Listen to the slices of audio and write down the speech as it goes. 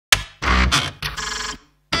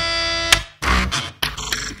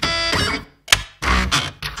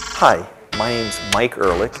Hi, my name's Mike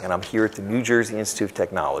Ehrlich, and I'm here at the New Jersey Institute of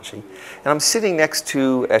Technology. And I'm sitting next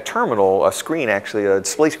to a terminal, a screen actually, a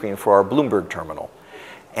display screen for our Bloomberg Terminal.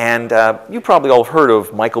 And you probably all heard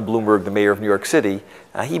of Michael Bloomberg, the mayor of New York City.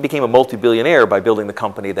 He became a multi-billionaire by building the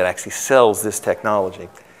company that actually sells this technology.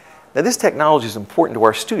 Now, this technology is important to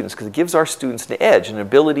our students because it gives our students an edge, an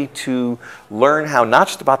ability to learn how not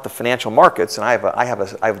just about the financial markets, and I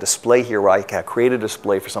have a display here where I create a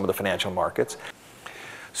display for some of the financial markets.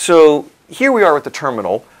 So here we are at the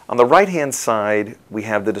terminal. On the right-hand side, we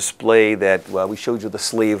have the display that we showed you the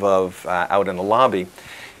sleeve of out in the lobby.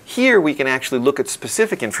 Here we can actually look at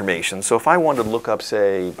specific information. So if I wanted to look up,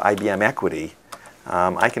 say, IBM equity,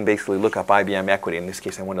 I can basically look up IBM equity. In this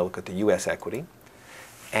case, I want to look at the US equity.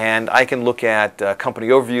 And I can look at company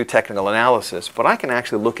overview, technical analysis. But I can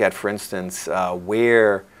actually look at, for instance,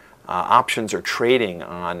 where options are trading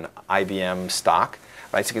on IBM stock.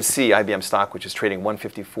 Right, so you can see IBM stock, which is trading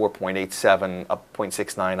 154.87, up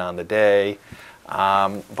 0.69 on the day.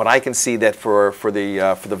 But I can see that for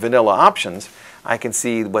the vanilla options, I can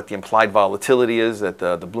see what the implied volatility is, that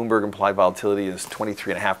the Bloomberg implied volatility is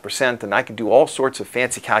 23.5%, and I can do all sorts of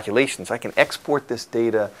fancy calculations. I can export this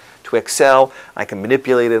data to Excel. I can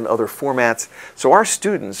manipulate it in other formats. So our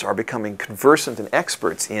students are becoming conversant and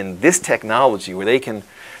experts in this technology where they can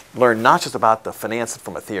learn not just about the finance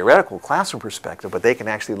from a theoretical classroom perspective, but they can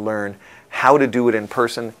actually learn how to do it in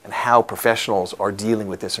person and how professionals are dealing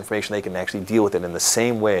with this information. They can actually deal with it in the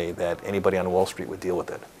same way that anybody on Wall Street would deal with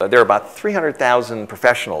it. There are about 300,000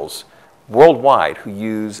 professionals worldwide who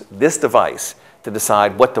use this device to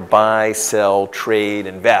decide what to buy, sell, trade,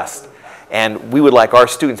 invest. And we would like our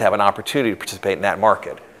students to have an opportunity to participate in that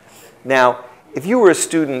market. Now, if you were a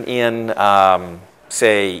student in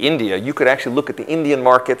say, India, you could actually look at the Indian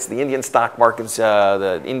markets, the Indian stock markets,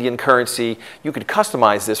 the Indian currency. You could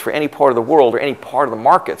customize this for any part of the world or any part of the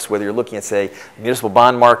markets, whether you're looking at, say, municipal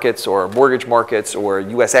bond markets or mortgage markets or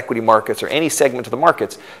US equity markets or any segment of the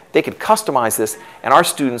markets. They could customize this, and our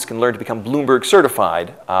students can learn to become Bloomberg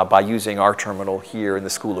certified by using our terminal here in the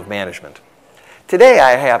School of Management. Today,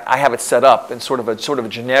 I have it set up in sort of a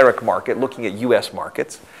generic market, looking at US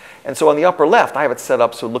markets. And so on the upper left, I have it set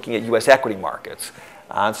up so looking at US equity markets.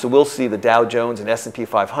 So we'll see the Dow Jones and S&P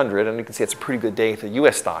 500, and you can see it's a pretty good day for the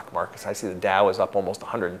US stock markets. I see the Dow is up almost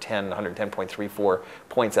 110.34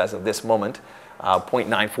 points as of this moment,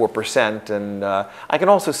 0.94%. And I can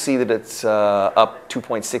also see that it's up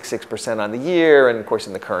 2.66% on the year, and of course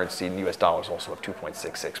in the currency, in US dollars, also up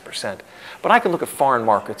 2.66%. But I can look at foreign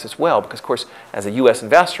markets as well, because of course, as a US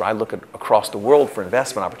investor, I look at across the world for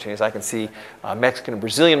investment opportunities. I can see Mexican and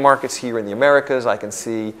Brazilian markets here in the Americas. I can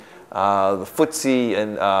see the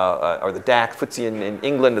FTSE or the DAX, FTSE in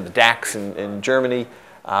England, or the DAX in Germany,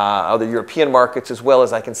 other European markets, as well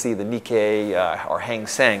as I can see the Nikkei or Hang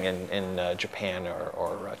Seng in Japan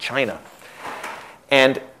or China.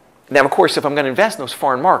 And now, of course, if I'm going to invest in those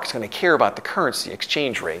foreign markets, I'm going to care about the currency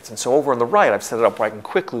exchange rates. And so over on the right, I've set it up where I can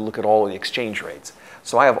quickly look at all of the exchange rates.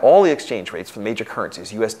 So I have all the exchange rates for the major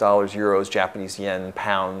currencies: US dollars, euros, Japanese yen,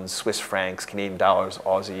 pounds, Swiss francs, Canadian dollars,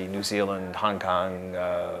 Aussie, New Zealand, Hong Kong,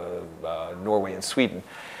 Norway, and Sweden.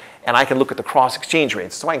 And I can look at the cross exchange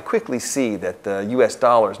rates. So I can quickly see that the US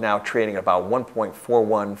dollar is now trading at about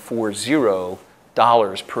 1.4140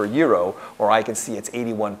 dollars per euro, or I can see it's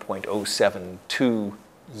 81.072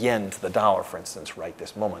 yen to the dollar, for instance, right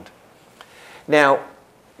this moment. Now,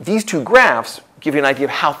 these two graphs give you an idea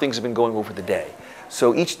of how things have been going over the day.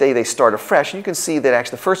 So each day they start afresh, and you can see that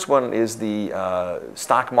actually the first one is the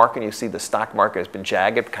stock market. And you see the stock market has been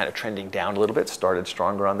jagged, kind of trending down a little bit, started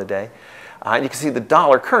stronger on the day. And you can see the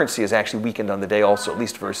dollar currency has actually weakened on the day also, at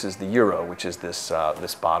least versus the euro, which is this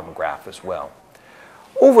bottom graph as well.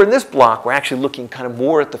 Over in this block, we're actually looking kind of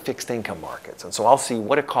more at the fixed income markets. And so I'll see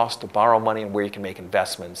what it costs to borrow money and where you can make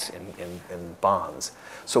investments in bonds.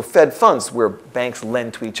 So Fed funds, where banks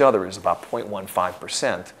lend to each other, is about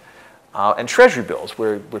 0.15%. And Treasury bills,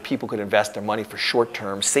 where people could invest their money for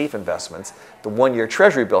short-term, safe investments, the one-year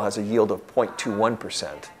Treasury bill has a yield of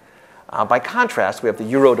 0.21%. By contrast, we have the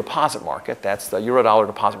euro deposit market. That's the euro-dollar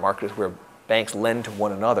deposit market, is where banks lend to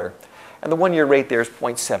one another. And the one-year rate there is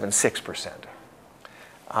 0.76%.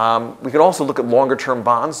 We can also look at longer-term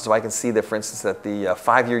bonds. So I can see that, for instance, that the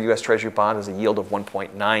 5-year US Treasury bond has a yield of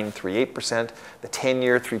 1.938%, the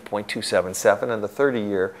 10-year 3.277%, and the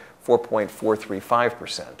 30-year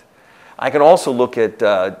 4.435%. I can also look at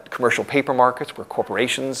commercial paper markets, where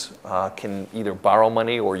corporations can either borrow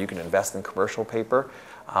money or you can invest in commercial paper.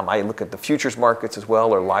 I look at the futures markets as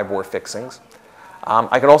well, or LIBOR fixings.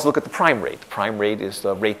 I can also look at the prime rate. The prime rate is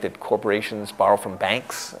the rate that corporations borrow from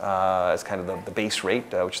banks as kind of the base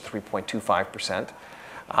rate, which is 3.25%.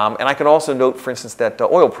 And I can also note, for instance, that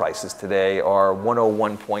oil prices today are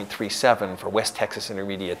 101.37 for West Texas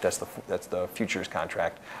Intermediate. That's the futures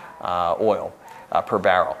contract oil per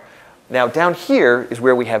barrel. Now down here is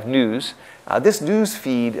where we have news. This news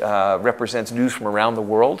feed represents news from around the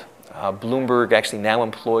world. Bloomberg actually now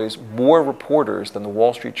employs more reporters than the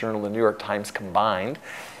Wall Street Journal and the New York Times combined.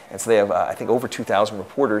 And so they have, I think, over 2,000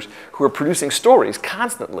 reporters who are producing stories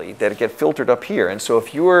constantly that get filtered up here. And so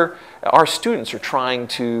if our students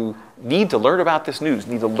are need to learn about this news,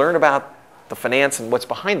 need to learn about the finance and what's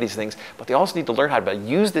behind these things, but they also need to learn how to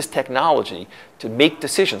use this technology to make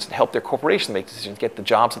decisions, to help their corporation make decisions, get the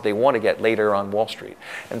jobs that they want to get later on Wall Street.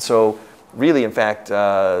 And so really, in fact,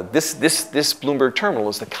 this Bloomberg Terminal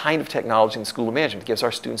is the kind of technology in the School of Management that gives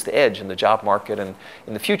our students the edge in the job market and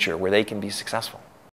in the future where they can be successful.